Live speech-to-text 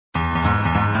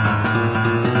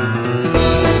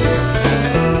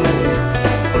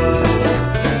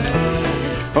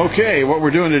Okay, what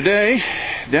we're doing today,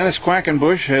 Dennis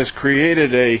Quackenbush has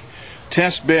created a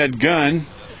test bed gun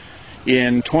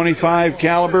in 25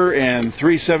 caliber and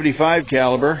 375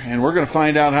 caliber, and we're going to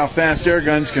find out how fast air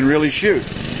guns can really shoot.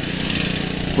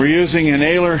 We're using an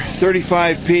Ayler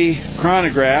 35P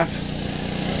chronograph,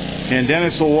 and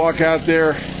Dennis will walk out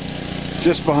there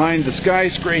just behind the sky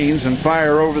screens and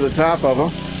fire over the top of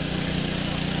them.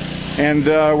 And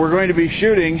we're going to be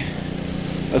shooting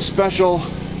a special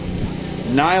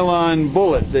nylon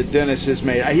bullet that Dennis has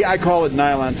made. I call it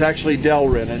nylon. It's actually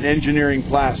Delrin, an engineering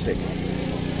plastic.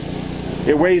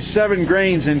 It weighs 7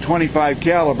 grains in 25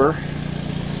 caliber.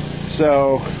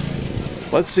 So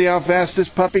let's see how fast this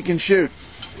puppy can shoot.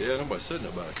 Yeah, nobody said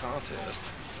nothing about a contest.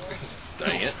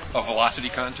 Dang it. A velocity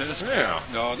contest? Yeah.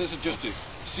 No, this is just to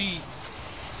see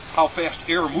how fast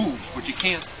air moves, but you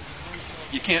can't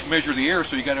measure the air,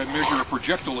 so you got to measure a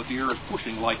projectile that the air is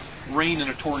pushing, like rain in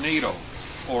a tornado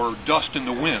or dust in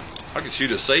the wind. I could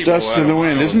shoot a saber. Dust in the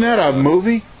wind. Isn't that a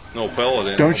movie? No pellet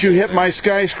in it. Don't you hit my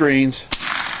sky screens.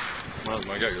 I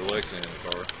got your legs in the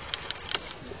car.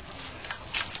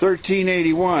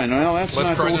 1381. Well, that's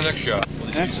Let's not try the next shot.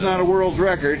 That's not a world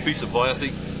record. Piece of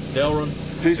plastic. Delrin.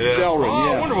 Piece of Delrin,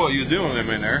 oh, yeah. I wonder what you're doing with them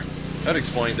in there. That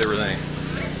explains everything.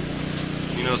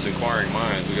 You know, it's inquiring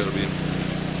minds. We got to be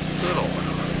settled.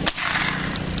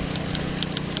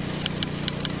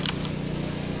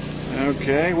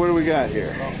 Okay, what do we got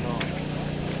here?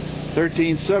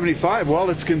 1375. Well,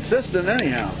 it's consistent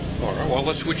anyhow. All right, well,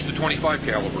 let's switch to 25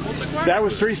 caliber. That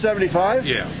was 375?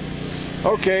 Yeah.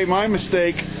 Okay, my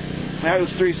mistake. That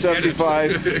was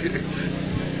 375.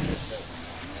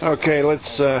 Okay,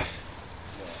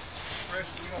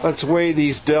 let's weigh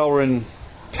these Delrin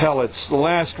pellets. The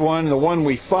last one, the one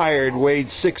we fired, weighed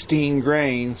 16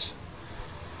 grains.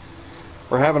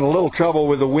 We're having a little trouble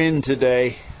with the wind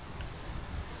today.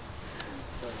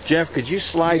 Jeff, could you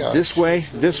slide this way?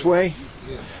 This way?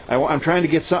 Yeah. I'm trying to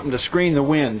get something to screen the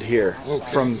wind here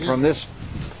from this.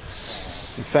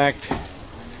 In fact,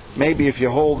 maybe if you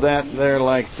hold that there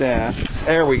like that.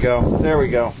 There we go. There we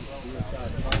go.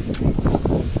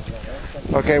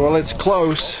 Okay, well, it's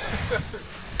close.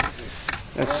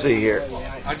 Let's see here.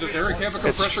 Does Eric have a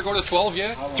compressor go to 12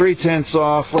 yet? 3/10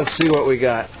 off. Let's see what we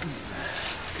got.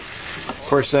 Of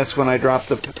course, that's when I drop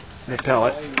the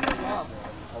pellet.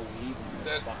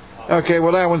 Okay,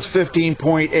 well, that one's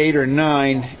 15.8 or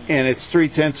 9, and it's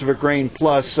 3/10 of a grain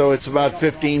plus, so it's about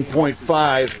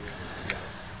 15.5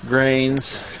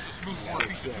 grains.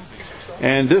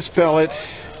 And this pellet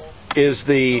is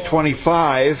the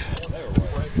 25,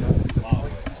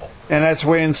 and that's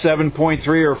weighing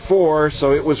 7.3 or 4,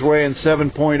 so it was weighing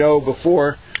 7.0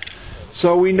 before.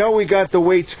 So we know we got the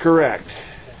weights correct.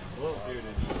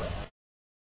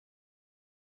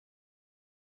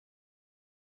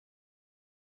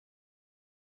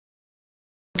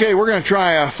 Okay, we're going to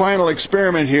try a final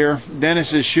experiment here.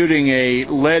 Dennis is shooting a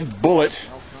lead bullet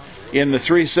in the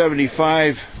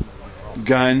 375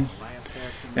 gun,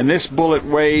 and this bullet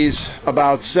weighs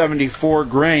about 74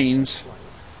 grains.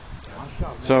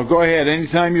 So go ahead,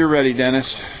 anytime you're ready,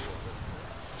 Dennis.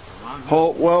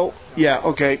 Hold, well, yeah,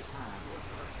 okay.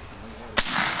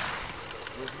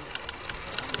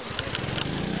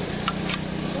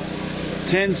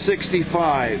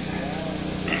 .1065.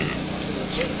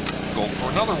 Go for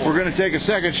another one. We're going to take a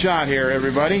second shot here,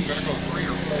 everybody. We're going to go 3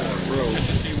 or 4 just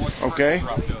to see what the okay.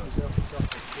 drop does.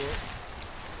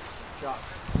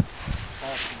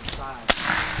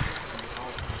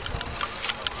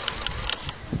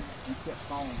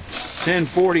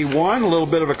 1041, a little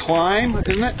bit of a climb,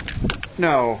 isn't it?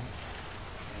 No.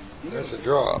 That's a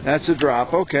drop. That's a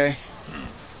drop, okay.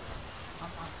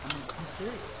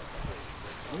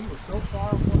 We were so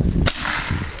far away.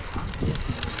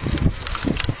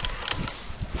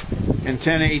 And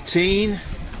 1018,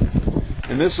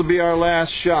 and this will be our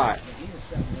last shot.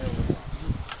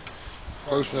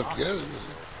 Close enough together.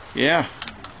 Yeah.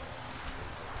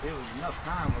 There was enough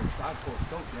time where I put a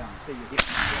scope down and see you hit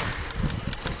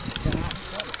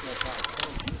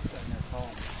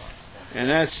the And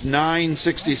that's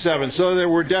 967. So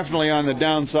we're definitely on the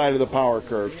downside of the power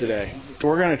curve today.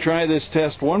 We're going to try this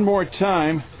test one more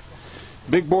time.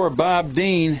 Big bore Bob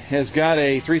Dean has got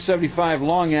a 375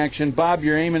 long action. Bob,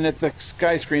 you're aiming at the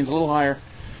sky screens a little higher.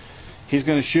 He's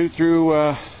going to shoot through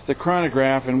the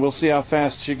chronograph, and we'll see how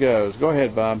fast she goes. Go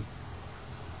ahead, Bob.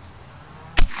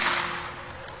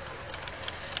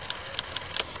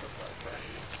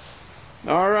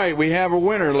 All right, we have a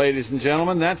winner, ladies and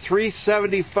gentlemen. That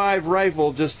 375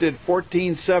 rifle just did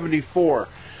 1474,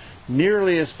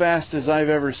 nearly as fast as I've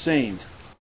ever seen.